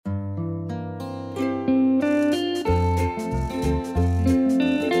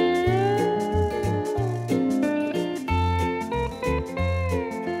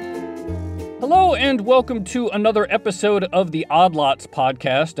welcome to another episode of the Odd Lots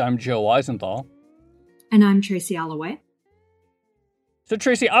podcast. I'm Joe Weisenthal. And I'm Tracy Alloway. So,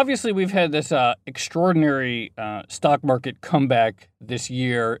 Tracy, obviously we've had this extraordinary stock market comeback this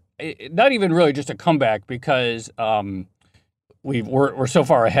year. Not even really just a comeback because we're so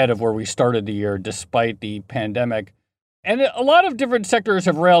far ahead of where we started the year despite the pandemic. And a lot of different sectors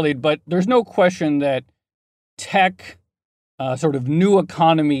have rallied, but there's no question that tech, sort of new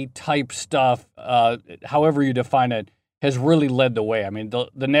economy type stuff, however you define it, has really led the way. I mean, the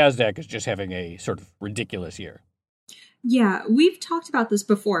NASDAQ is just having a sort of ridiculous year. Yeah, we've talked about this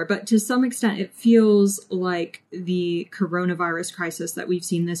before, but to some extent, it feels like the coronavirus crisis that we've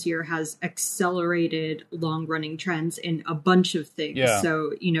seen this year has accelerated long-running trends in a bunch of things. Yeah.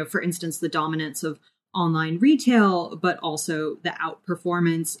 So, for instance, the dominance of online retail, but also the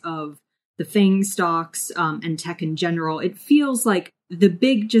outperformance of the FANG stocks and tech in general. It feels like the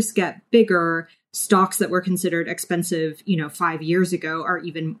big just get bigger. Stocks that were considered expensive, 5 years ago are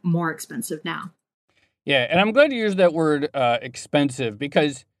even more expensive now. Yeah, and I'm glad you used that word expensive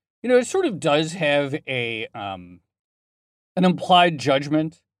because, it sort of does have an implied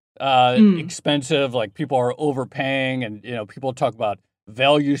judgment. Expensive, like people are overpaying, and, people talk about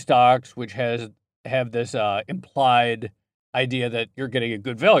value stocks, which have this implied idea that you're getting a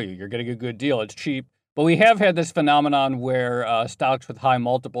good value, you're getting a good deal, it's cheap. But we have had this phenomenon where stocks with high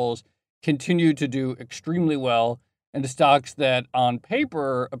multiples continue to do extremely well, and the stocks that on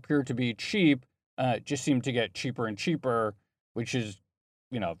paper appear to be cheap just seem to get cheaper and cheaper, which is,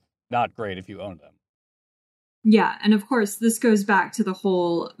 not great if you own them. Yeah. And of course, this goes back to the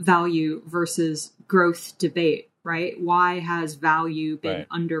whole value versus growth debate, right? Why has value been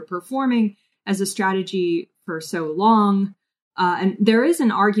underperforming as a strategy for so long? And there is an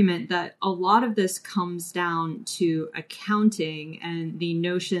argument that a lot of this comes down to accounting and the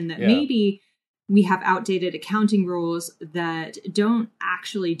notion that maybe we have outdated accounting rules that don't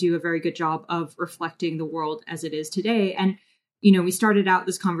actually do a very good job of reflecting the world as it is today. And, we started out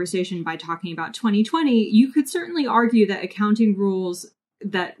this conversation by talking about 2020. You could certainly argue that accounting rules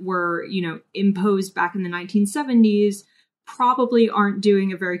that were, imposed back in the 1970s probably aren't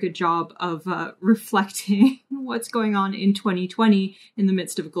doing a very good job of reflecting what's going on in 2020 in the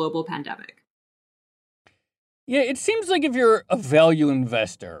midst of a global pandemic. Yeah, it seems like if you're a value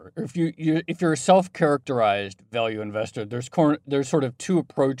investor, or if you're a self-characterized value investor, there's sort of two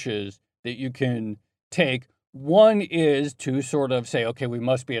approaches that you can take. One is to sort of say, okay, we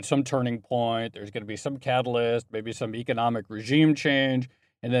must be at some turning point. There's going to be some catalyst, maybe some economic regime change,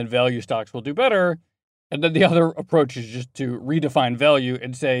 and then value stocks will do better. And then the other approach is just to redefine value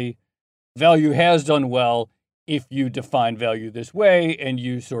and say value has done well if you define value this way and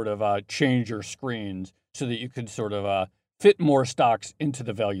you sort of change your screens so that you can sort of fit more stocks into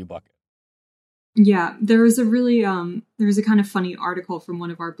the value bucket. Yeah, there was a kind of funny article from one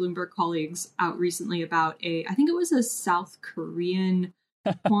of our Bloomberg colleagues out recently about I think it was a South Korean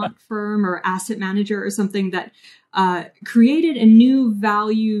quant firm or asset manager or something that created a new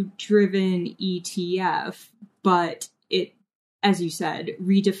value-driven ETF, but it, as you said,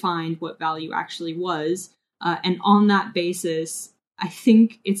 redefined what value actually was. And on that basis, I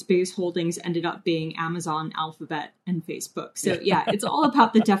think its base holdings ended up being Amazon, Alphabet, and Facebook. So yeah, it's all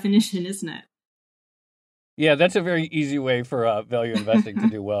about the definition, isn't it? Yeah, that's a very easy way for value investing to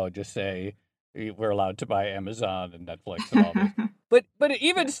do well. Just say we're allowed to buy Amazon and Netflix and all this. But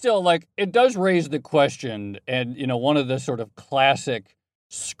even still, like, it does raise the question, and, one of the sort of classic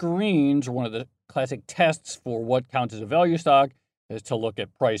screens, or one of the classic tests for what counts as a value stock is to look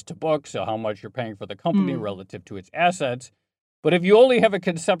at price to book, so how much you're paying for the company relative to its assets. But if you only have a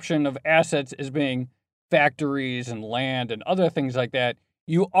conception of assets as being factories and land and other things like that,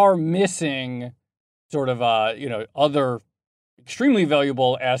 you are missing sort of, other extremely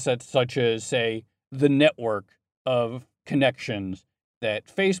valuable assets, such as, say, the network of connections that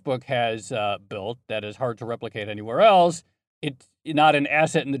Facebook has built that is hard to replicate anywhere else. It's not an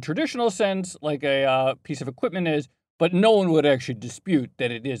asset in the traditional sense, like a piece of equipment is, but no one would actually dispute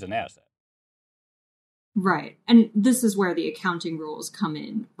that it is an asset. Right. And this is where the accounting rules come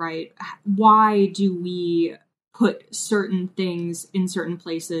in, right? Why do we put certain things in certain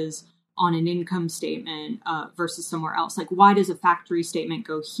places on an income statement versus somewhere else? Like, why does a factory statement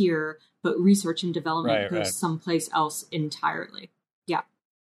go here, but research and development goes someplace else entirely? Yeah.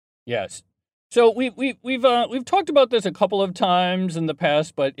 Yes. So we've talked about this a couple of times in the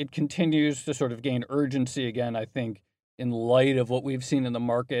past, but it continues to sort of gain urgency again, I think, in light of what we've seen in the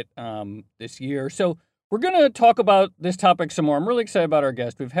market this year. So we're going to talk about this topic some more. I'm really excited about our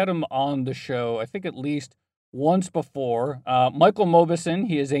guest. We've had him on the show, I think, at least once before. Michael Mauboussin,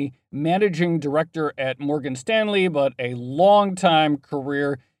 he is a managing director at Morgan Stanley, but a long-time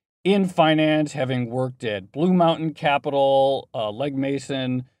career in finance, having worked at Blue Mountain Capital, Legg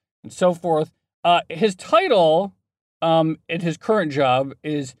Mason, and so forth. His title at his current job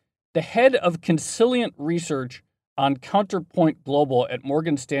is the head of Consilient Research on Counterpoint Global at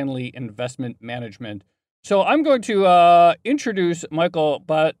Morgan Stanley Investment Management. So I'm going to introduce Michael,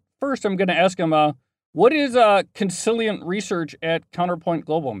 but first I'm going to ask him, what is Consilient Research at Counterpoint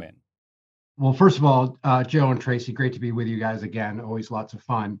Global mean? Well, first of all, Joe and Tracy, great to be with you guys again. Always lots of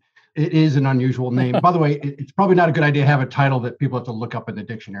fun. It is an unusual name. By the way, it's probably not a good idea to have a title that people have to look up in the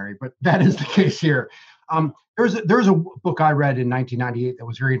dictionary, but that is the case here. There's a book I read in 1998 that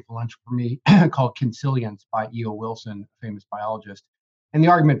was very influential for me called Consilience by E.O. Wilson, a famous biologist. And the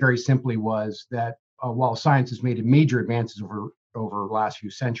argument very simply was that while science has made major advances over the last few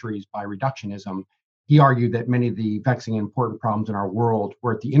centuries by reductionism, he argued that many of the vexing and important problems in our world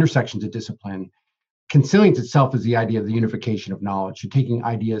were at the intersections of discipline. Consilience itself is the idea of the unification of knowledge, so taking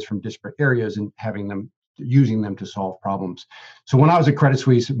ideas from disparate areas and using them to solve problems. So when I was at Credit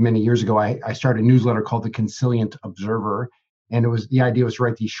Suisse many years ago, I started a newsletter called the Consilient Observer, and the idea was to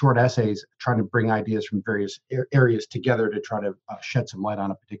write these short essays trying to bring ideas from various areas together to try to shed some light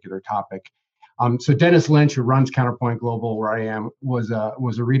on a particular topic. So Dennis Lynch, who runs Counterpoint Global, where I am, was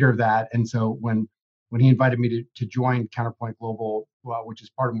a reader of that, and so when he invited me to join Counterpoint Global, which is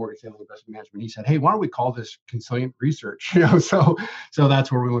part of Morgan Stanley Investment Management, he said, "Hey, why don't we call this Consilient Research?" So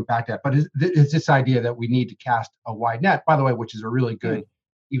that's where we went back to that. But it's this idea that we need to cast a wide net, by the way, which is a really good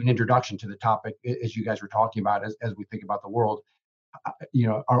even introduction to the topic, as you guys were talking about, as we think about the world.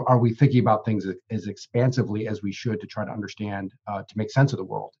 Are we thinking about things as expansively as we should to try to understand, to make sense of the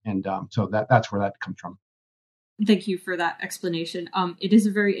world? And so that's where that comes from. Thank you for that explanation. It is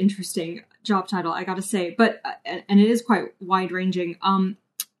a very interesting job title, I got to say, but and it is quite wide ranging.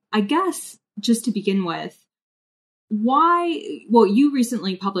 I guess just to begin with, you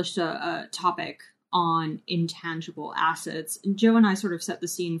recently published a topic on intangible assets. Joe and I sort of set the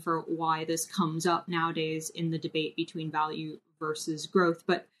scene for why this comes up nowadays in the debate between value versus growth,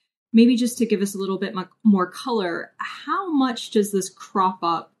 but maybe just to give us a little bit more color, how much does this crop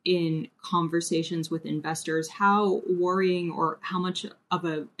up in conversations with investors? How worrying or how much of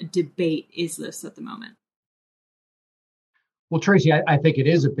a debate is this at the moment? Well, Tracy, I think it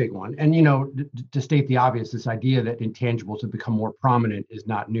is a big one. And, to state the obvious, this idea that intangibles have become more prominent is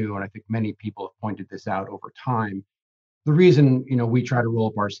not new. And I think many people have pointed this out over time. The reason, we try to roll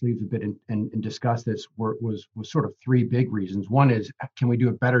up our sleeves a bit and discuss this was sort of three big reasons. One is, can we do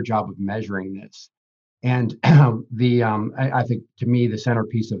a better job of measuring this? And I think, to me, the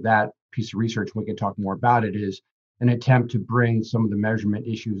centerpiece of that piece of research, we can talk more about it, is an attempt to bring some of the measurement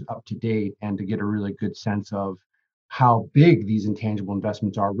issues up to date and to get a really good sense of how big these intangible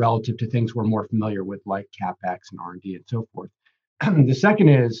investments are relative to things we're more familiar with, like CapEx and R&D and so forth. The second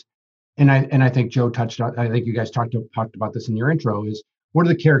is, and I think Joe touched on, I think you guys talked about this in your intro, is what are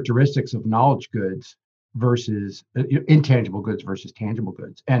the characteristics of knowledge goods versus intangible goods versus tangible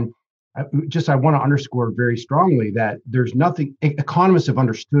goods? And I want to underscore very strongly that there's nothing, economists have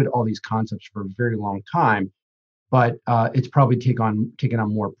understood all these concepts for a very long time, but it's probably taken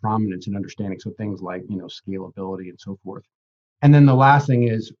on more prominence and understanding. So things like, scalability and so forth. And then the last thing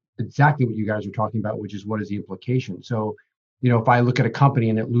is exactly what you guys are talking about, which is what is the implication? So, if I look at a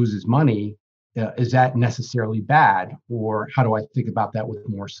company and it loses money, is that necessarily bad? Or how do I think about that with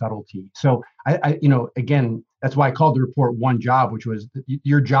more subtlety? So again, that's why I called the report One Job, which was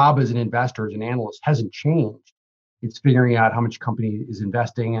your job as an investor, as an analyst, hasn't changed. It's figuring out how much company is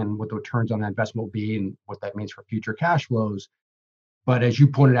investing and what the returns on that investment will be and what that means for future cash flows. But as you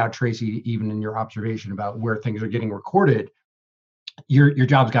pointed out, Tracy, even in your observation about where things are getting recorded, your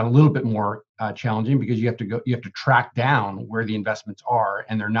job's got a little bit more challenging because you have to track down where the investments are,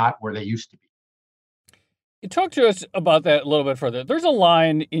 and they're not where they used to be. You talk to us about that a little bit further. There's a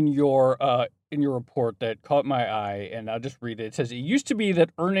line in your report that caught my eye, and I'll just read it. It says, "It used to be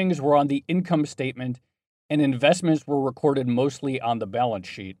that earnings were on the income statement and investments were recorded mostly on the balance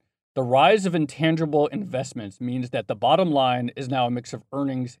sheet. The rise of intangible investments means that the bottom line is now a mix of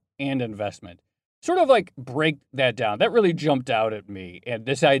earnings and investment." Sort of like break that down. That really jumped out at me. And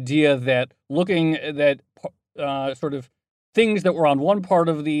this idea that looking at sort of things that were on one part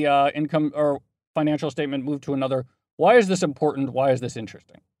of the income or financial statement moved to another. Why is this important? Why is this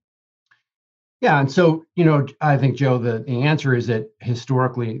interesting? Yeah, and so, I think, Joe, the answer is that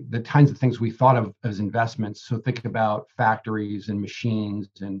historically, the kinds of things we thought of as investments, so think about factories and machines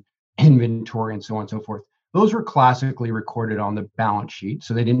and inventory and so on and so forth, those were classically recorded on the balance sheet.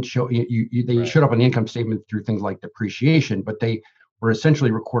 So they didn't show they showed up on the income statement through things like depreciation, but they were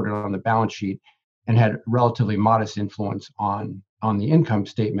essentially recorded on the balance sheet and had relatively modest influence on the income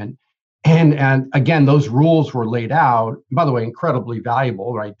statement. And again, those rules were laid out. By the way, incredibly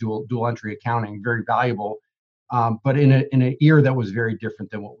valuable, right? Dual entry accounting, very valuable, but in an era that was very different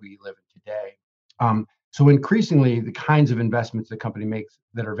than what we live in today. So increasingly, the kinds of investments the company makes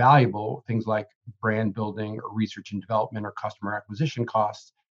that are valuable, things like brand building or research and development or customer acquisition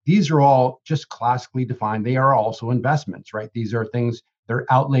costs, these are all just classically defined. They are also investments, right? These are things, they're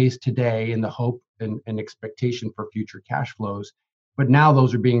outlays today in the hope and expectation for future cash flows. But now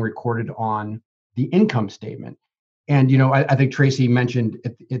those are being recorded on the income statement. And I think Tracy mentioned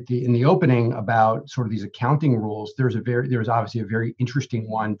in the opening about sort of these accounting rules. There's obviously a very interesting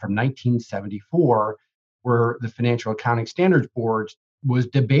one from 1974, where the Financial Accounting Standards Board was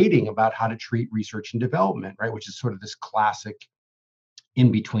debating about how to treat research and development, right? Which is sort of this classic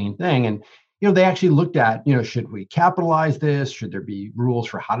in-between thing. And they actually looked at, should we capitalize this? Should there be rules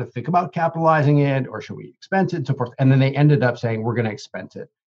for how to think about capitalizing it, or should we expense it, and so forth? And then they ended up saying we're going to expense it,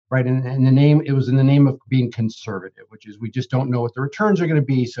 right? And it was in the name of being conservative, which is we just don't know what the returns are going to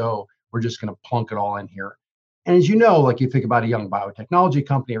be, so we're just going to plunk it all in here. And as you know, like you think about a young biotechnology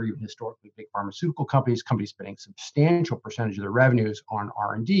company, or even historically big pharmaceutical companies spending substantial percentage of their revenues on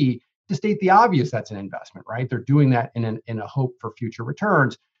R&D. To state the obvious, that's an investment, right? They're doing that in a hope for future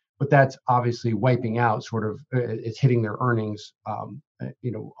returns, but that's obviously wiping out it's hitting their earnings,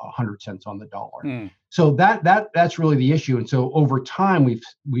 100 cents on the dollar. So that's really the issue. And so over time,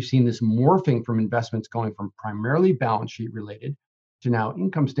 we've seen this morphing from investments going from primarily balance sheet related to now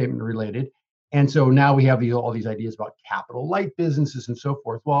income statement related. And so now we have all these ideas about capital light businesses and so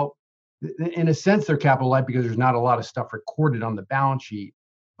forth. Well, in a sense, they're capital light because there's not a lot of stuff recorded on the balance sheet,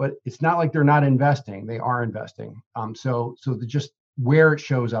 but it's not like they're not investing. They are investing. So just where it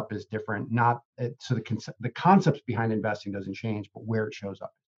shows up is different. So the concepts behind investing doesn't change, but where it shows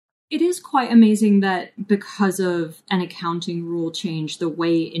up. It is quite amazing that because of an accounting rule change, the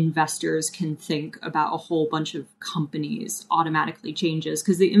way investors can think about a whole bunch of companies automatically changes,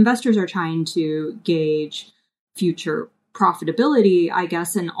 because the investors are trying to gauge future profitability, I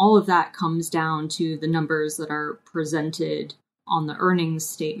guess, and all of that comes down to the numbers that are presented on the earnings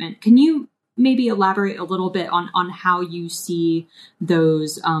statement. Can you maybe elaborate a little bit on how you see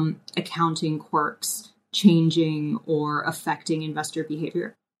those accounting quirks changing or affecting investor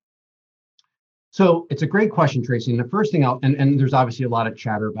behavior? So it's a great question, Tracy. And the first thing and there's obviously a lot of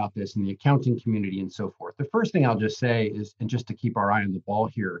chatter about this in the accounting community and so forth. The first thing I'll just say is, and just to keep our eye on the ball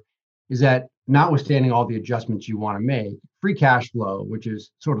here, is that notwithstanding all the adjustments you want to make, free cash flow, which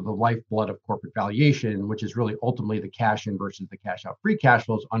is sort of the lifeblood of corporate valuation, which is really ultimately the cash in versus the cash out, free cash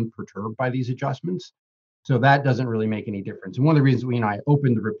flow is unperturbed by these adjustments. So that doesn't really make any difference. And one of the reasons I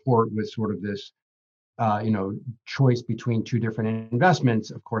opened the report with sort of this choice between two different investments.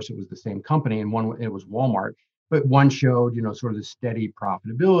 Of course, it was the same company, and it was Walmart, but one showed, sort of the steady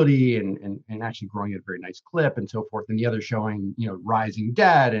profitability and actually growing at a very nice clip and so forth. And the other showing, rising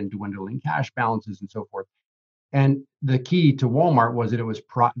debt and dwindling cash balances and so forth. And the key to Walmart was that it was,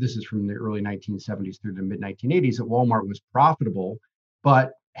 this is from the early 1970s through the mid 1980s, that Walmart was profitable,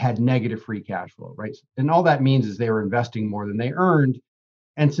 but had negative free cash flow, right? And all that means is they were investing more than they earned.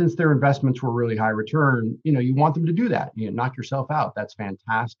 And since their investments were really high return, you want them to do that. Knock yourself out. That's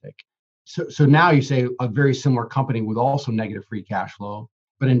fantastic. So now you say a very similar company with also negative free cash flow,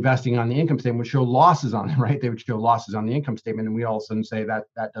 but investing on the income statement would show losses on it, right? They would show losses on the income statement, and we all of a sudden say that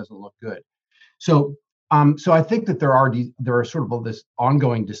doesn't look good. So I think that there are sort of this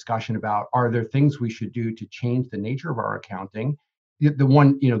ongoing discussion about, are there things we should do to change the nature of our accounting? The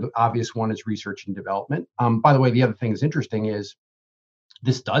one, the obvious one is research and development. By the way, the other thing that's interesting is,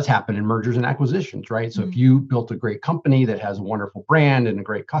 this does happen in mergers and acquisitions, right? So if you built a great company that has a wonderful brand and a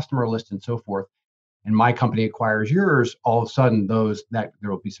great customer list and so forth, and my company acquires yours, all of a sudden there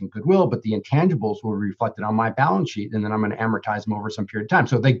will be some goodwill, but the intangibles will be reflected on my balance sheet, and then I'm going to amortize them over some period of time.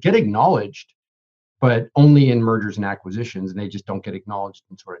 So they get acknowledged, but only in mergers and acquisitions, and they just don't get acknowledged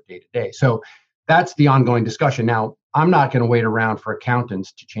in sort of day to day. So that's the ongoing discussion. Now, I'm not going to wait around for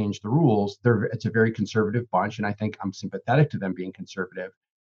accountants to change the rules. It's a very conservative bunch, and I think I'm sympathetic to them being conservative.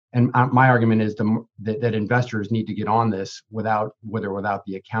 And my argument is that investors need to get on this without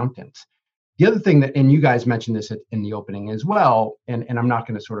the accountants. The other thing and you guys mentioned this in the opening as well, and I'm not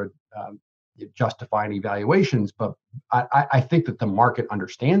going to sort of justify any valuations, but I think that the market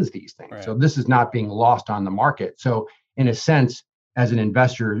understands these things. Right. So this is not being lost on the market. So in a sense, as an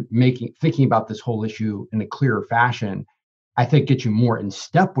investor thinking about this whole issue in a clearer fashion, I think gets you more in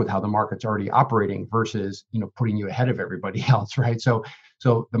step with how the market's already operating versus, putting you ahead of everybody else, right? So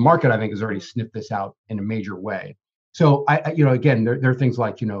the market, I think, has already sniffed this out in a major way. So again, there are things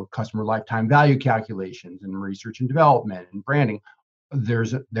like, customer lifetime value calculations and research and development and branding. There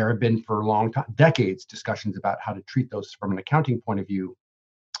have been for a long time, decades, discussions about how to treat those from an accounting point of view.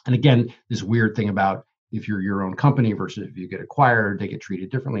 And again, this weird thing about if you're your own company versus if you get acquired, they get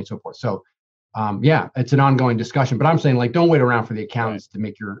treated differently and so forth. So it's an ongoing discussion, but I'm saying, like, don't wait around for the accountants to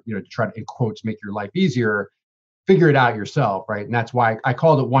make your, to try to, in quotes, make your life easier. Figure it out yourself, right? And that's why I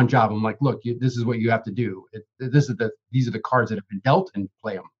called it one job. I'm like, look, this is what you have to do. These are the cards that have been dealt, and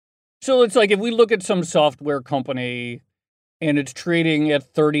play them. So it's like if we look at some software company and it's trading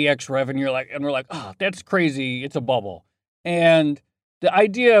at 30x revenue, and we're like, oh, that's crazy. It's a bubble. And the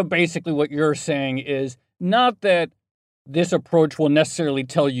idea, basically, what you're saying is not that this approach will necessarily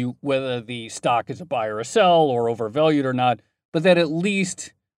tell you whether the stock is a buy or a sell or overvalued or not, but that at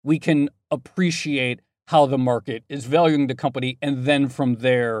least we can appreciate how the market is valuing the company, and then from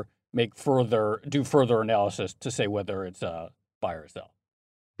there do further analysis to say whether it's a buy or sell.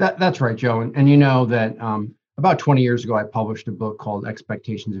 That's right, Joe. And you know that about 20 years ago, I published a book called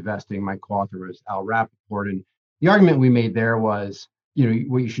Expectations Investing. My co-author was Al Rappaport, and the argument we made there was,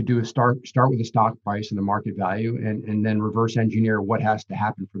 what you should do is start with the stock price and the market value, and then reverse engineer what has to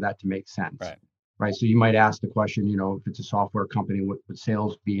happen for that to make sense. Right. So you might ask the question, if it's a software company, what would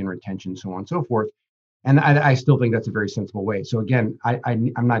sales be and retention, so on and so forth. And I still think that's a very sensible way. So again,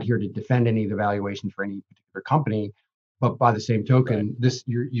 I'm not here to defend any of the valuations for any particular company, but by the same token,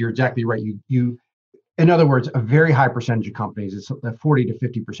 you're exactly right. You in other words, a very high percentage of companies, it's 40 to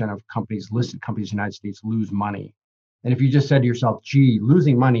 50% of listed companies in the United States, lose money. And if you just said to yourself, gee,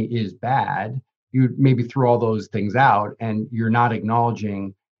 losing money is bad, you'd maybe throw all those things out, and you're not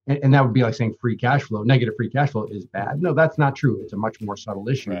acknowledging, and that would be like saying negative free cash flow is bad. No, that's not true. It's a much more subtle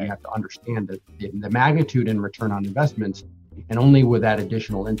issue. You have to understand the magnitude and return on investments, and only with that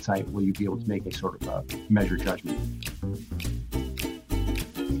additional insight will you be able to make a sort of a measured judgment.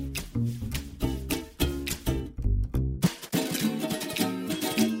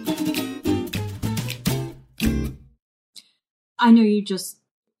 I know you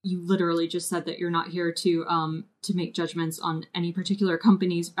literally just said that you're not here to make judgments on any particular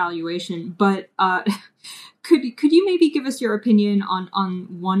company's valuation, but could you maybe give us your opinion on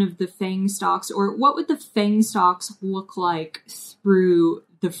one of the FANG stocks, or what would the FANG stocks look like through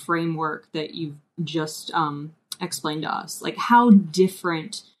the framework that you've just explained to us? Like, how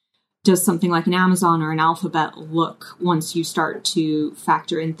different does something like an Amazon or an Alphabet look once you start to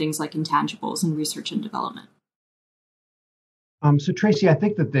factor in things like intangibles and research and development? So Tracy, I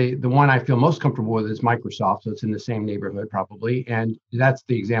think that the one I feel most comfortable with is Microsoft. So it's in the same neighborhood probably. And that's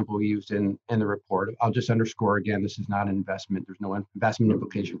the example we used in the report. I'll just underscore again, this is not an investment. There's no investment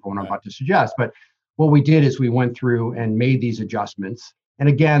implication for what I'm about to suggest. But what we did is we went through and made these adjustments. And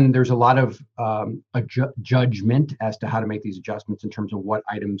again, there's a lot of judgment as to how to make these adjustments in terms of what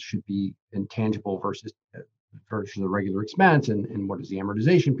items should be intangible versus a regular expense, and what is the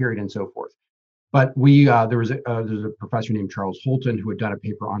amortization period and so forth. But there's a professor named Charles Holton who had done a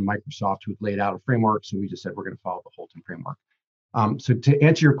paper on Microsoft who had laid out a framework. So we just said we're going to follow the Holton framework. So to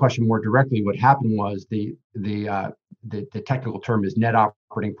answer your question more directly, what happened was the technical term is net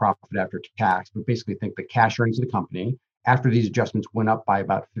operating profit after tax, but basically think the cash earnings of the company after these adjustments went up by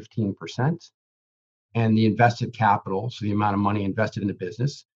about 15%, and the invested capital, so the amount of money invested in the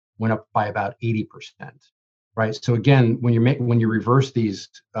business, went up by about 80%. Right. So again, when you reverse these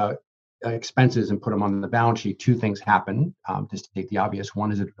expenses and put them on the balance sheet, two things happen. To state the obvious,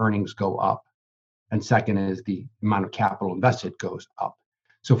 one is that earnings go up, and second is the amount of capital invested goes up.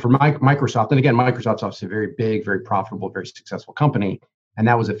 So for Microsoft, and again, Microsoft's obviously a very big, very profitable, very successful company, and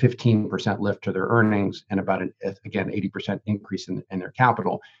that was a 15% lift to their earnings and about again 80% increase in their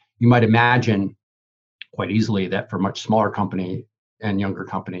capital. You might imagine quite easily that for a much smaller company and younger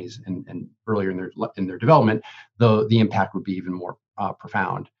companies and earlier in their development, the impact would be even more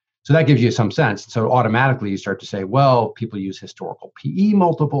profound. So that gives you some sense. So automatically you start to say, well, people use historical PE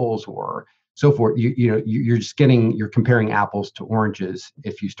multiples or so forth. You're comparing apples to oranges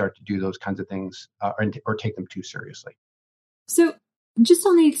if you start to do those kinds of things or take them too seriously. So just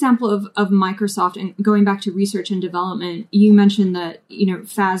on the example of Microsoft and going back to research and development, you mentioned that,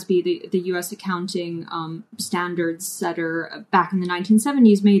 FASB, the U.S. accounting standards setter back in the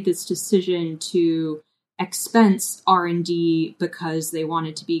 1970s, made this decision to expense R&D because they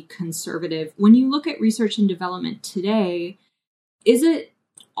wanted to be conservative. When you look at research and development today, is it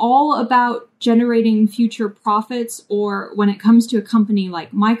all about generating future profits, or when it comes to a company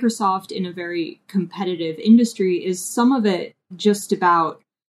like Microsoft in a very competitive industry, is some of it just about,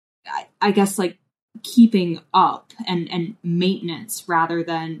 I guess, like keeping up and maintenance rather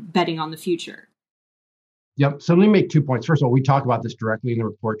than betting on the future? Yep. So let me make 2 points. First of all, we talk about this directly in the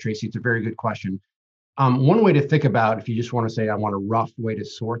report, Tracy. It's a very good question. One way to think about, if you just want to say, I want a rough way to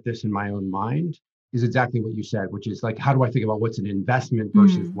sort this in my own mind, is exactly what you said, which is like, how do I think about what's an investment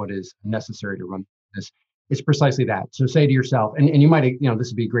versus what is necessary to run this? It's precisely that. So say to yourself, and you might, this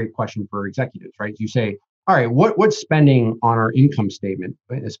would be a great question for executives, right? You say, all right, what's spending on our income statement,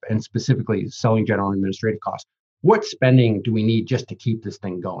 and specifically selling, general, and administrative costs? What spending do we need just to keep this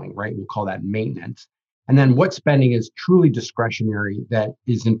thing going, right? We'll call that maintenance. And then what spending is truly discretionary that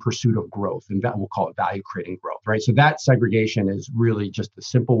is in pursuit of growth, and that we'll call it value creating growth, right? So that segregation is really just a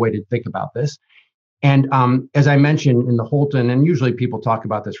simple way to think about this. And as I mentioned in the Holton, and usually people talk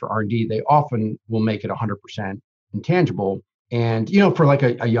about this for R&D, they often will make it 100% intangible. And for like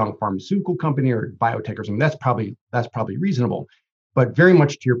a young pharmaceutical company or biotech or something, that's probably reasonable. But very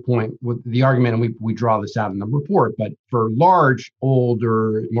much to your point with the argument, and we draw this out in the report, but for large,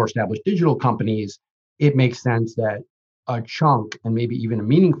 older, more established digital companies, it makes sense that a chunk, and maybe even a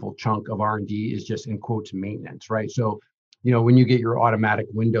meaningful chunk of R&D, is just in quotes maintenance, right? So, when you get your automatic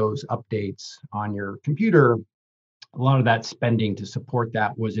Windows updates on your computer, a lot of that spending to support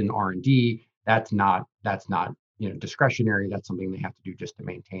that was in R&D. That's not discretionary. That's something they have to do just to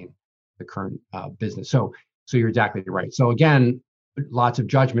maintain the current business. So you're exactly right. So again, lots of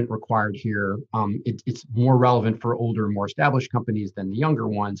judgment required here. It's more relevant for older, more established companies than the younger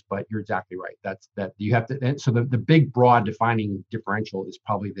ones, but you're exactly right. That you have to. So the big, broad defining differential is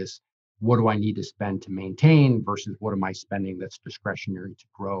probably this: what do I need to spend to maintain versus what am I spending that's discretionary to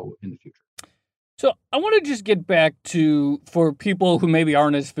grow in the future? So I want to just get back to, for people who maybe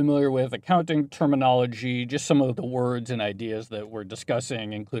aren't as familiar with accounting terminology, just some of the words and ideas that we're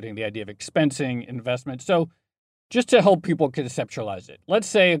discussing, including the idea of expensing, investment. So just to help people conceptualize it, let's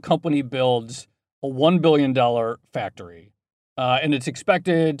say a company builds a $1 billion factory, and it's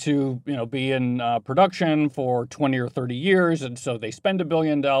expected to be in production for 20 or 30 years, and so they spend $1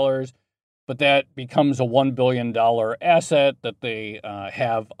 billion, but that becomes a $1 billion asset that they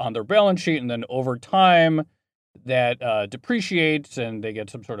have on their balance sheet, and then over time that depreciates, and they get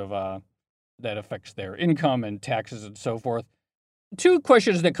some sort of that affects their income and taxes and so forth. Two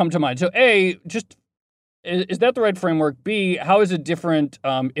questions that come to mind. So A, just is that the right framework? B, how is it different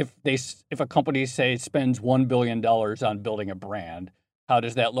if a company, say, spends $1 billion on building a brand? How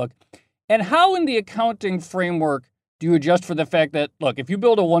does that look? And how in the accounting framework do you adjust for the fact that, look, if you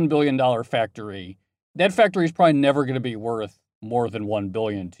build a $1 billion factory, that factory is probably never going to be worth more than $1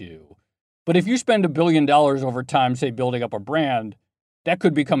 billion to you. But if you spend $1 billion over time, say, building up a brand, that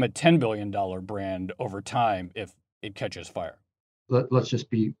could become a $10 billion brand over time if it catches fire. Let's just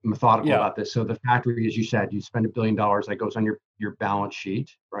be methodical about this. So the factory, as you said, you spend $1 billion, that goes on your balance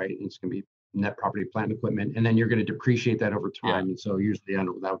sheet, right? It's going to be net property, plant, and equipment, and then you're going to depreciate that over time. And so usually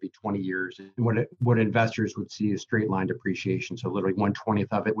that would be 20 years. And what investors would see is straight line depreciation. So literally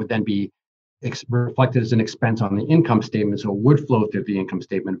 1/20th of it would then be reflected as an expense on the income statement. So it would flow through the income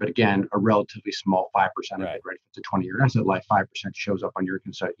statement, but again, a relatively small 5% of it, right? If it's a 20-year asset life, 5% shows up on your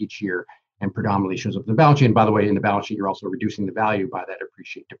income each year, and predominantly shows up in the balance sheet. And by the way, in the balance sheet, you're also reducing the value by that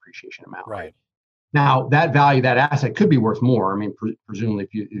depreciation amount. Right. Now, that value, that asset could be worth more. I mean, presumably,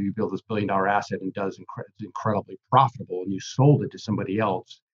 if you build this $1 billion asset and it's incredibly profitable, and you sold it to somebody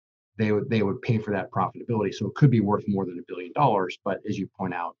else, they would pay for that profitability. So it could be worth more than $1 billion. But as you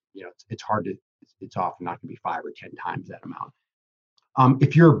point out, it's hard to. It's often not going to be 5 or 10 times that amount.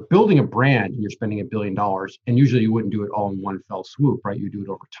 If you're building a brand and you're spending $1 billion, and usually you wouldn't do it all in one fell swoop, right? You do it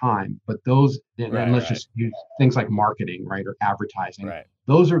over time. But those, and let's just use things like marketing, right, or advertising. Right.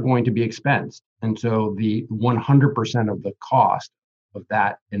 Those are going to be expensed, and so the 100% of the cost of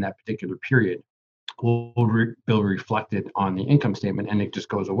that in that particular period will be reflected on the income statement, and it just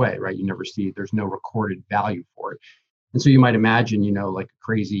goes away, right? You never see. There's no recorded value for it, and so you might imagine, like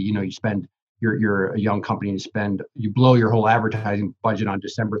crazy, you spend. You're a young company, you blow your whole advertising budget on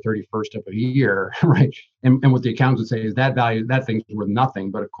December 31st of a year, right? And what the accountants would say is that value, that thing's worth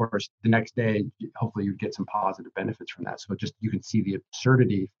nothing. But of course, the next day, hopefully you'd get some positive benefits from that. So you can see the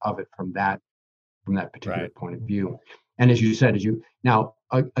absurdity of it from that particular point of view. And as you said, now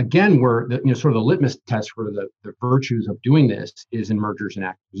again, sort of the litmus test for the virtues of doing this is in mergers and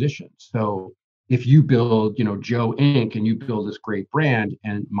acquisitions. So if you build, Joe Inc., and you build this great brand,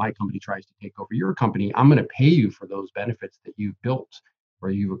 and my company tries to take over your company, I'm going to pay you for those benefits that you've built or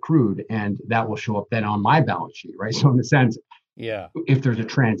you've accrued, and that will show up then on my balance sheet, right? So in a sense, Yeah. If there's a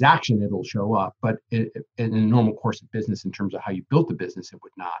transaction, it'll show up, but in a normal course of business, in terms of how you built the business, it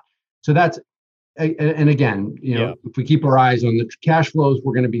would not. So that's, and again, if we keep our eyes on the cash flows,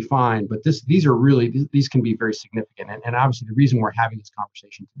 we're going to be fine. But these are really, these can be very significant. And obviously, the reason we're having this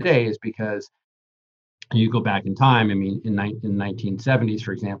conversation today is because you go back in time. I mean, in 1970s,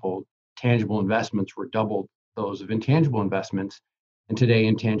 for example, tangible investments were double those of intangible investments, and today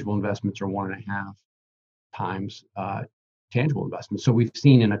intangible investments are 1.5 times tangible investments. So we've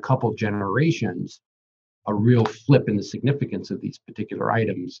seen in a couple generations a real flip in the significance of these particular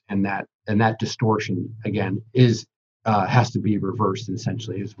items, and that distortion again is has to be reversed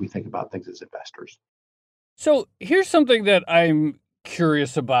essentially as we think about things as investors. So here's something that I'm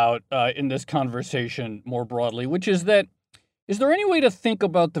curious about in this conversation more broadly, which is that, is there any way to think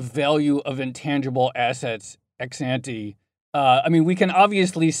about the value of intangible assets ex ante? I mean, we can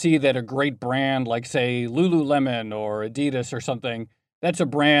obviously see that a great brand like, say, Lululemon or Adidas or something, that's a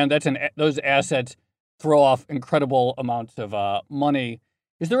brand, those assets throw off incredible amounts of money.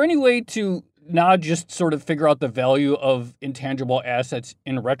 Is there any way to not just sort of figure out the value of intangible assets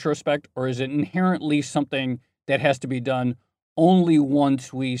in retrospect, or is it inherently something that has to be done only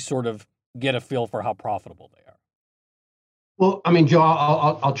once we sort of get a feel for how profitable they are? Well, I mean, Joe,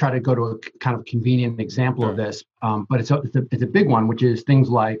 I'll try to go to a kind of convenient example of this, but it's a big one, which is things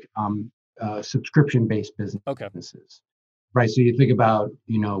like subscription-based businesses. Okay. Right. So you think about,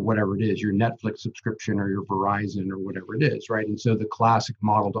 whatever it is, your Netflix subscription or your Verizon or whatever it is, right? And so the classic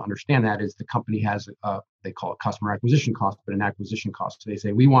model to understand that is the company has they call it customer acquisition cost, but an acquisition cost. So they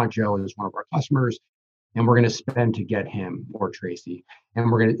say, we want Joe as one of our customers, and we're going to spend to get him or Tracy, and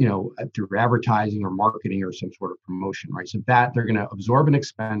we're going to, through advertising or marketing or some sort of promotion, right? So that they're going to absorb an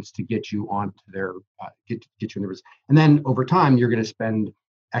expense to get you onto their get you in the business, and then over time you're going to spend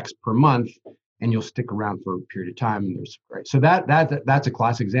X per month, and you'll stick around for a period of time. And right. So that's a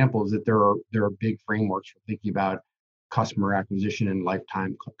classic example, is that there are big frameworks for thinking about customer acquisition and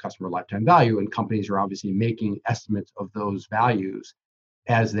customer lifetime value, and companies are obviously making estimates of those values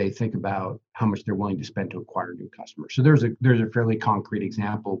as they think about how much they're willing to spend to acquire new customers. So there's a fairly concrete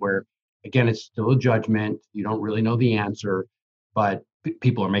example where, again, it's still a judgment. You don't really know the answer, but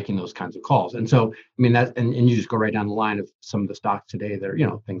people are making those kinds of calls. And so, I mean, and you just go right down the line of some of the stocks today that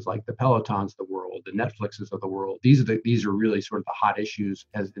are, things like the Pelotons of the world, the Netflixes of the world. These are really sort of the hot issues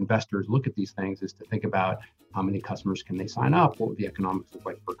as investors look at these things, is to think about how many customers can they sign up, what would the economics look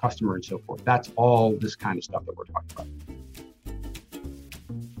like per customer, and so forth. That's all this kind of stuff that we're talking about.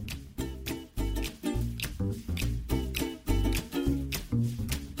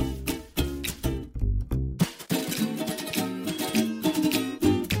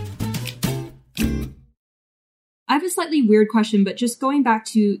 I have a slightly weird question, but just going back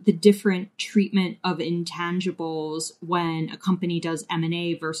to the different treatment of intangibles when a company does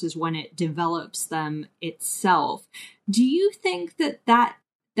M&A versus when it develops them itself. Do you think that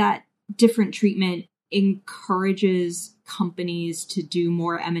different treatment encourages companies to do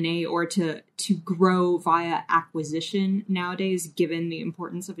more M&A or to grow via acquisition nowadays, given the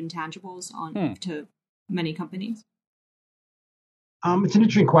importance of intangibles to many companies? It's an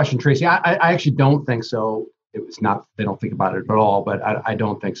interesting question, Tracy. I actually don't think so. It was not, they don't think about it at all, but I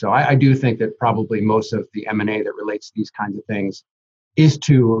don't think so. I do think that probably most of the M&A that relates to these kinds of things is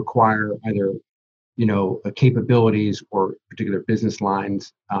to acquire either, capabilities or particular business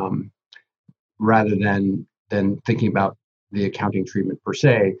lines, rather than thinking about the accounting treatment per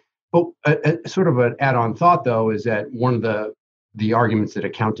se. But sort of an add-on thought, though, is that one of the arguments that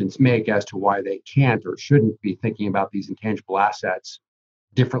accountants make as to why they can't or shouldn't be thinking about these intangible assets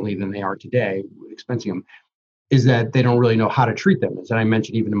differently than they are today, expensing them, is that they don't really know how to treat them. As I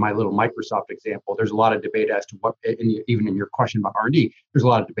mentioned, even in my little Microsoft example, there's a lot of debate as to what, even in your question about R&D, there's a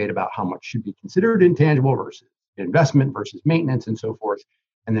lot of debate about how much should be considered intangible versus investment versus maintenance and so forth.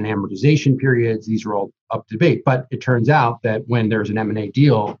 And then amortization periods, these are all up to debate. But it turns out that when there's an M&A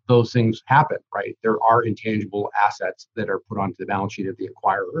deal, those things happen, right? There are intangible assets that are put onto the balance sheet of the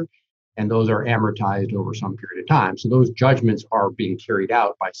acquirer, and those are amortized over some period of time. So those judgments are being carried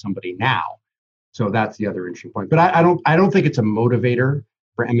out by somebody now. So that's the other interesting point. But I don't think it's a motivator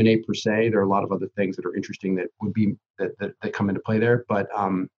for M&A per se. There are a lot of other things that are interesting that would be that come into play there. But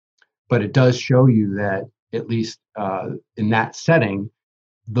it does show you that at least in that setting,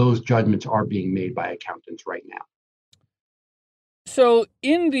 those judgments are being made by accountants right now. So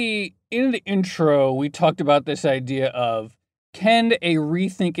in the intro, we talked about this idea of, can a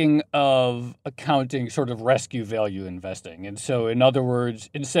rethinking of accounting sort of rescue value investing? And so, in other words,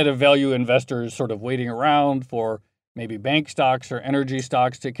 instead of value investors sort of waiting around for maybe bank stocks or energy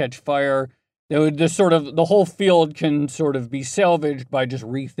stocks to catch fire, The whole field can sort of be salvaged by just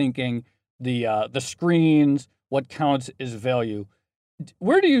rethinking the screens, what counts as value.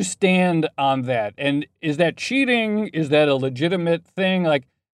 Where do you stand on that? And is that cheating? Is that a legitimate thing? Like,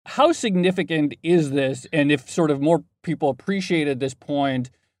 how significant is this? And if sort of more people appreciated this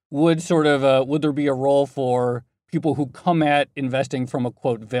point, would there be a role for people who come at investing from a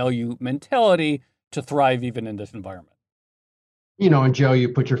quote value mentality to thrive even in this environment? And Joe, you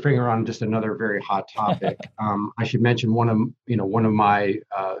put your finger on just another very hot topic. I should mention one of my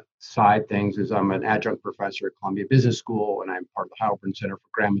side things is I'm an adjunct professor at Columbia Business School, and I'm part of the Heilbronn Center for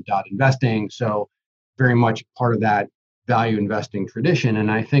Graham and Dodd Investing. So very much part of that value investing tradition. And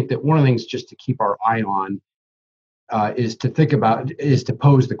I think that one of the things just to keep our eye on is to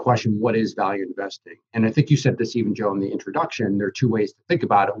pose the question, what is value investing? And I think you said this even, Joe, in the introduction. There are two ways to think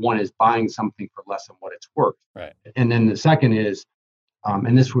about it. One is buying something for less than what it's worth. Right. And then the second is,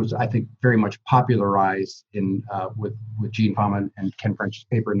 and this was, I think, very much popularized with Gene Fama and Ken French's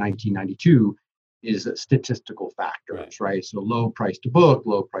paper in 1992, is statistical factors, right? So low price to book,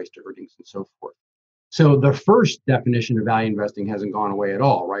 low price to earnings, and so forth. So the first definition of value investing hasn't gone away at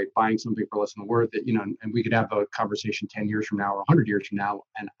all, right? Buying something for less than worth it, and we could have a conversation 10 years from now or 100 years from now,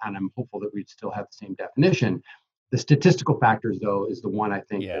 and I'm hopeful that we'd still have the same definition. The statistical factors, though, is the one I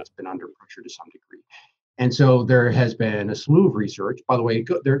think that's been under pressure to some degree. And so there has been a slew of research. By the way,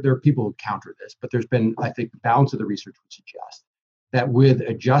 there are people who counter this, but there's been, I think, the balance of the research would suggest that with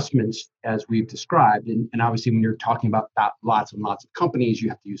adjustments, as we've described, and obviously when you're talking about lots and lots of companies, you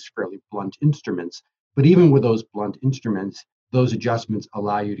have to use fairly blunt instruments. But even with those blunt instruments, those adjustments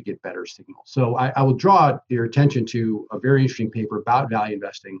allow you to get better signals. So I will draw your attention to a very interesting paper about value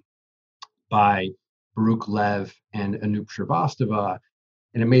investing by Baruch Lev and Anup Srivastava.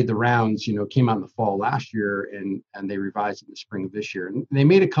 And it made the rounds, came out in the fall last year, and they revised it in the spring of this year. And they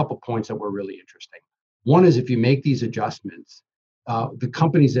made a couple points that were really interesting. One is if you make these adjustments, the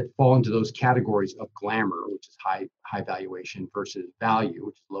companies that fall into those categories of glamour, which is high valuation, versus value,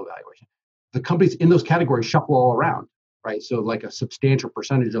 which is low valuation, the companies in those categories shuffle all around, right? So like a substantial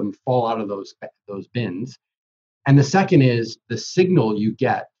percentage of them fall out of those bins. And the second is the signal you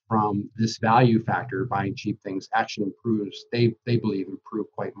get from this value factor, buying cheap things, actually improves, they believe improve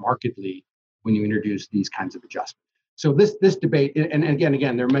quite markedly when you introduce these kinds of adjustments. So this debate, and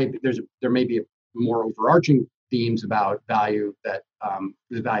again, there may be a more overarching themes about value that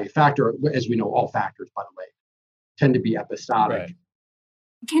the value factor, as we know, all factors, by the way, tend to be episodic. Right.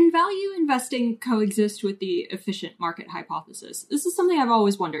 Can value investing coexist with the efficient market hypothesis? This is something I've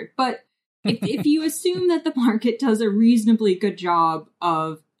always wondered. But if you assume that the market does a reasonably good job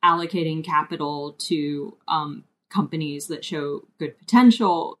of allocating capital to companies that show good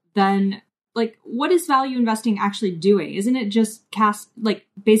potential, then what is value investing actually doing? Isn't it just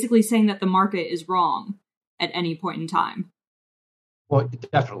basically saying that the market is wrong at any point in time? Well,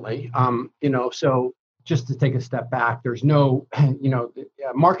 definitely. So just to take a step back, there's no,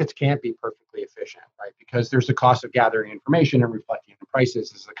 markets can't be perfectly efficient, right? Because there's the cost of gathering information and reflecting on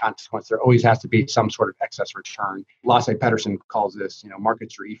prices. As a consequence, there always has to be some sort of excess return. Lasse Petterson calls this,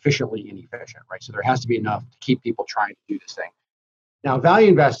 markets are efficiently inefficient, right? So there has to be enough to keep people trying to do this thing. Now, value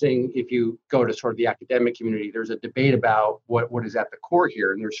investing, if you go to sort of the academic community, there's a debate about what is at the core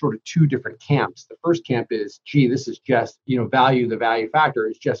here. And there's sort of two different camps. The first camp is, this is just, the value factor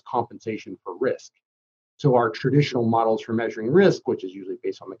is just compensation for risk. So our traditional models for measuring risk, which is usually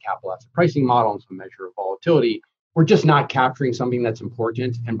based on the capital asset pricing model and some measure of volatility, we're just not capturing something that's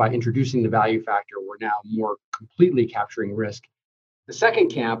important. And by introducing the value factor, we're now more completely capturing risk. The second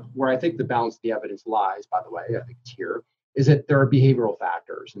camp, where I think the balance of the evidence lies, by the way, I think it's here, is that there are behavioral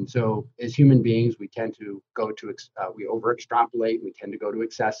factors. And so as human beings, we tend to we over extrapolate, we tend to go to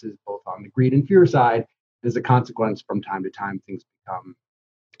excesses, both on the greed and fear side. As a consequence, from time to time, things become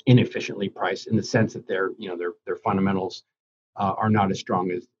inefficiently priced in the sense that their fundamentals are not as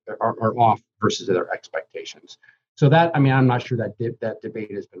strong as are off versus their expectations. So that, I'm not sure that that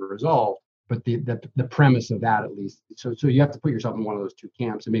debate has been resolved, but the premise of that, at least, so you have to put yourself in one of those two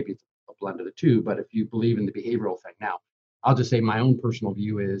camps, and maybe it's a blend of the two. But if you believe in the behavioral thing, now I'll just say my own personal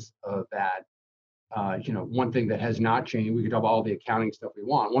view is that one thing that has not changed, we could talk about all the accounting stuff we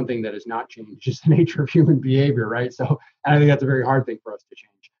want. One thing that has not changed is the nature of human behavior, right? So I think that's a very hard thing for us to change.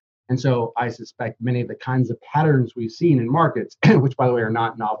 And so I suspect many of the kinds of patterns we've seen in markets, which, by the way, are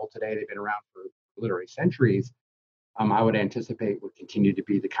not novel today, they've been around for literally centuries, I would anticipate will continue to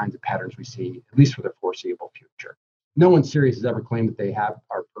be the kinds of patterns we see, at least for the foreseeable future. No one serious has ever claimed that they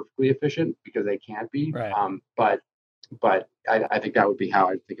are perfectly efficient, because they can't be. Right. But I think that would be how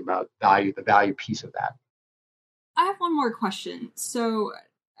I think about the value piece of that. I have one more question. So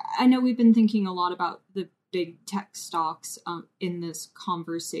I know we've been thinking a lot about the big tech stocks in this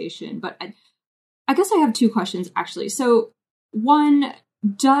conversation, but I guess I have two questions, actually. So one,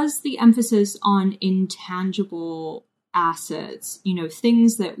 does the emphasis on intangible assets,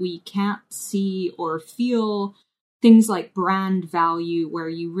 things that we can't see or feel, things like brand value, where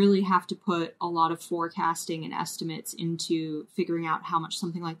you really have to put a lot of forecasting and estimates into figuring out how much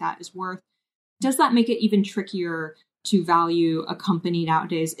something like that is worth, does that make it even trickier to value a company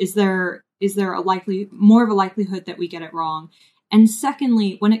nowadays? Is there more of a likelihood that we get it wrong? And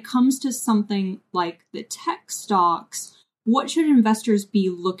secondly, when it comes to something like the tech stocks, what should investors be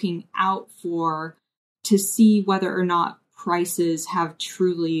looking out for to see whether or not prices have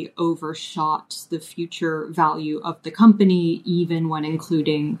truly overshot the future value of the company, even when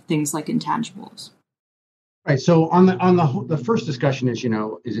including things like intangibles? Right. So on the first discussion is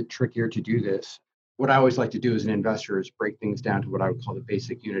it trickier to do this? What I always like to do as an investor is break things down to what I would call the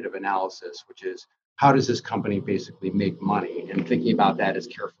basic unit of analysis, which is how does this company basically make money, and thinking about that as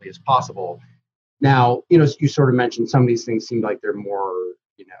carefully as possible. Now, you sort of mentioned some of these things seem like they're more,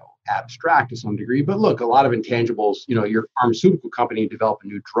 abstract to some degree, but look, a lot of intangibles, your pharmaceutical company develop a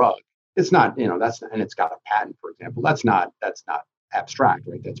new drug. It's not, and it's got a patent, for example. That's not abstract,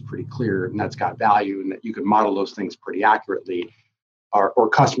 right? That's pretty clear, and that's got value, and that you can model those things pretty accurately. Or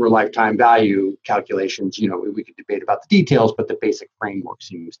customer lifetime value calculations, we could debate about the details, but the basic framework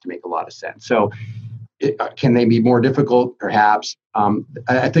seems to make a lot of sense. So can they be more difficult? Perhaps.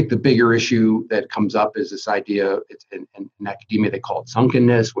 I think the bigger issue that comes up is this idea, it's in academia, they call it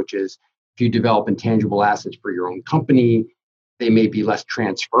sunkenness, which is if you develop intangible assets for your own company, they may be less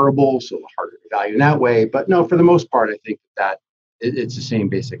transferable, so harder to value in that way. But no, for the most part, I think that it's the same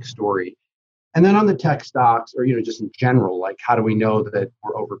basic story. And then on the tech stocks, or just in general, like how do we know that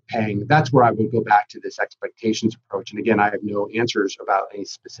we're overpaying? That's where I would go back to this expectations approach. And again, I have no answers about any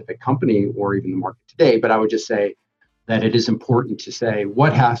specific company or even the market today, but I would just say that it is important to say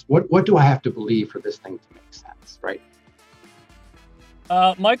what do I have to believe for this thing to make sense, right?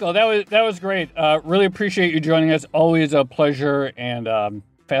 Michael, that was great. Really appreciate you joining us. Always a pleasure, and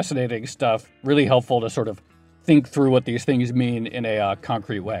fascinating stuff. Really helpful to sort of think through what these things mean in a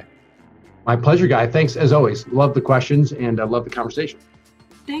concrete way. My pleasure, Guy. Thanks, as always. Love the questions, and I love the conversation.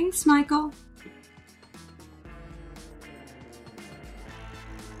 Thanks, Michael.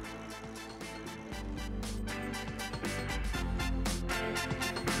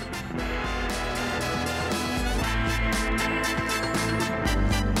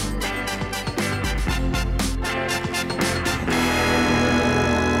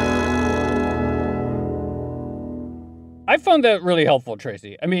 I found that really helpful,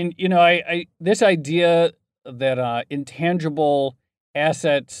 Tracy. I mean, I this idea that intangible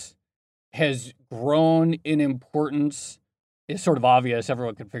assets has grown in importance is sort of obvious.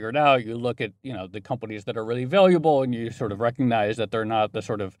 Everyone can figure it out. You look at, the companies that are really valuable, and you sort of recognize that they're not the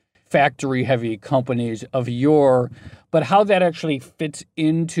sort of factory-heavy companies of yore. But how that actually fits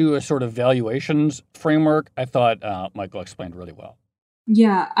into a sort of valuations framework, I thought Michael explained really well.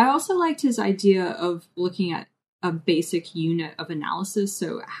 Yeah, I also liked his idea of looking at a basic unit of analysis.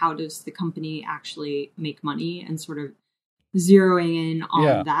 So how does the company actually make money, and sort of zeroing in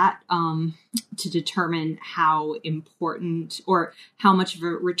on that to determine how important or how much of a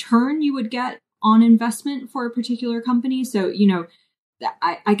return you would get on investment for a particular company. So,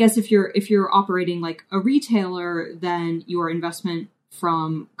 I guess if you're operating like a retailer, then your investment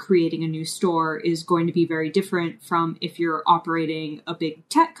from creating a new store is going to be very different from if you're operating a big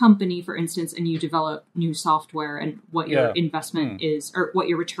tech company, for instance, and you develop new software, and what your investment is, or what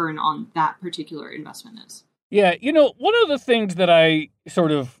your return on that particular investment is. Yeah. One of the things that I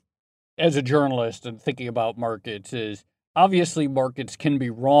sort of, as a journalist and thinking about markets, is obviously markets can be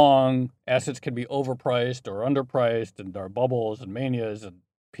wrong. Assets can be overpriced or underpriced, and there are bubbles and manias and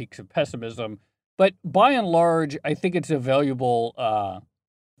peaks of pessimism. But by and large, I think it's a valuable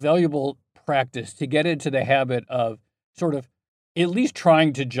practice to get into the habit of sort of at least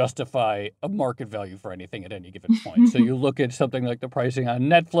trying to justify a market value for anything at any given point. So you look at something like the pricing on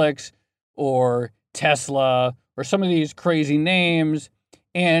Netflix or Tesla or some of these crazy names,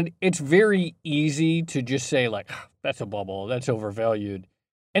 and it's very easy to just say, like, that's a bubble, that's overvalued.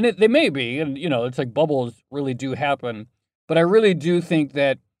 And they may be, and, it's like bubbles really do happen. But I really do think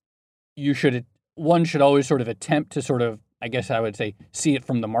that one should always sort of attempt to sort of, I guess I would say, see it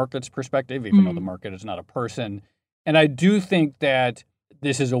from the market's perspective, even though the market is not a person. And I do think that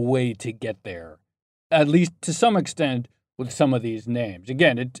this is a way to get there, at least to some extent, with some of these names.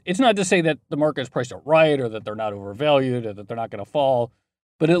 Again, it's not to say that the market is priced out right, or that they're not overvalued, or that they're not going to fall,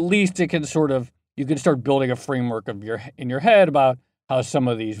 but at least it can you can start building a framework in your head about how some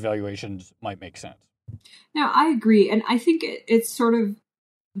of these valuations might make sense. Now, I agree. And I think it's sort of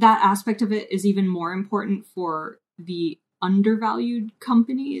that aspect of it is even more important for the undervalued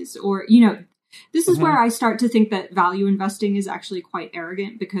companies, or, this is where I start to think that value investing is actually quite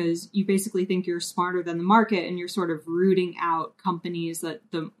arrogant, because you basically think you're smarter than the market and you're sort of rooting out companies that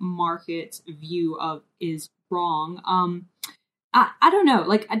the market's view of is wrong. I don't know.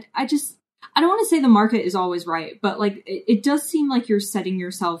 Like, I don't want to say the market is always right, but like it does seem like you're setting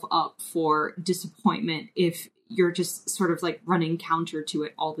yourself up for disappointment if you're just sort of like running counter to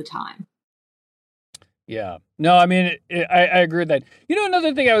it all the time. Yeah. No, I mean, I agree with that.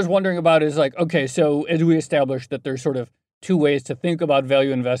 Another thing I was wondering about is like, okay, so as we established that there's sort of two ways to think about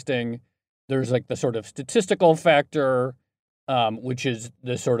value investing. There's like the sort of statistical factor, which is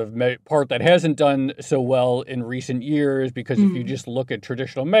the sort of part that hasn't done so well in recent years, because if you just look at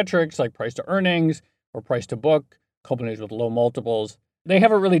traditional metrics like price to earnings or price to book, companies with low multiples, they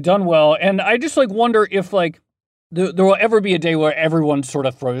haven't really done well. And I just like wonder if like there will ever be a day where everyone sort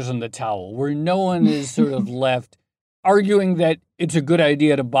of throws in the towel, where no one is sort of left arguing that it's a good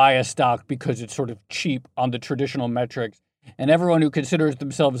idea to buy a stock because it's sort of cheap on the traditional metrics. And everyone who considers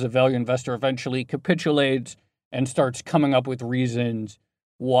themselves a value investor eventually capitulates and starts coming up with reasons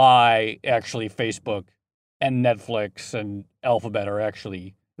why actually Facebook and Netflix and Alphabet are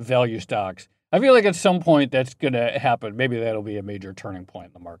actually value stocks. I feel like at some point that's going to happen. Maybe that'll be a major turning point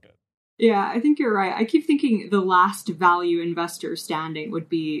in the market. Yeah, I think you're right. I keep thinking The Last Value Investor Standing would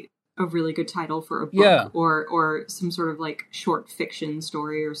be a really good title for a book, or some sort of like short fiction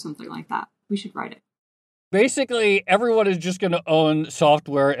story or something like that. We should write it. Basically, everyone is just going to own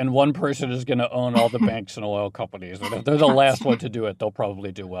software, and one person is going to own all the banks and oil companies. And if they're the last one to do it, they'll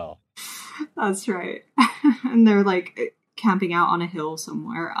probably do well. That's right. And they're like camping out on a hill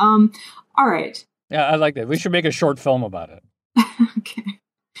somewhere. All right. Yeah, I like that. We should make a short film about it. Okay.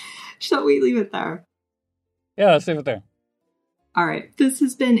 Shall we leave it there? Yeah, let's leave it there. All right. This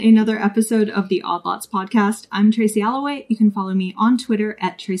has been another episode of the Odd Lots podcast. I'm Tracy Alloway. You can follow me on Twitter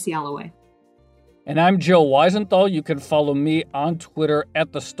at Tracy Alloway. And I'm Joe Weisenthal. You can follow me on Twitter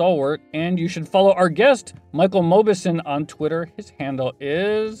at The Stalwart. And you should follow our guest, Michael Mauboussin, on Twitter. His handle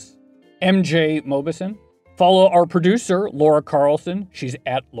is MJ Mauboussin. Follow our producer, Laura Carlson. She's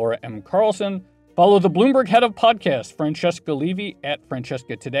at Laura M. Carlson. Follow the Bloomberg head of podcasts, Francesca Levy, at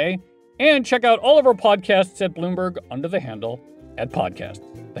Francesca Today. And check out all of our podcasts at Bloomberg under the handle @podcasts.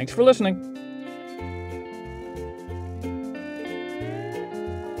 Thanks for listening.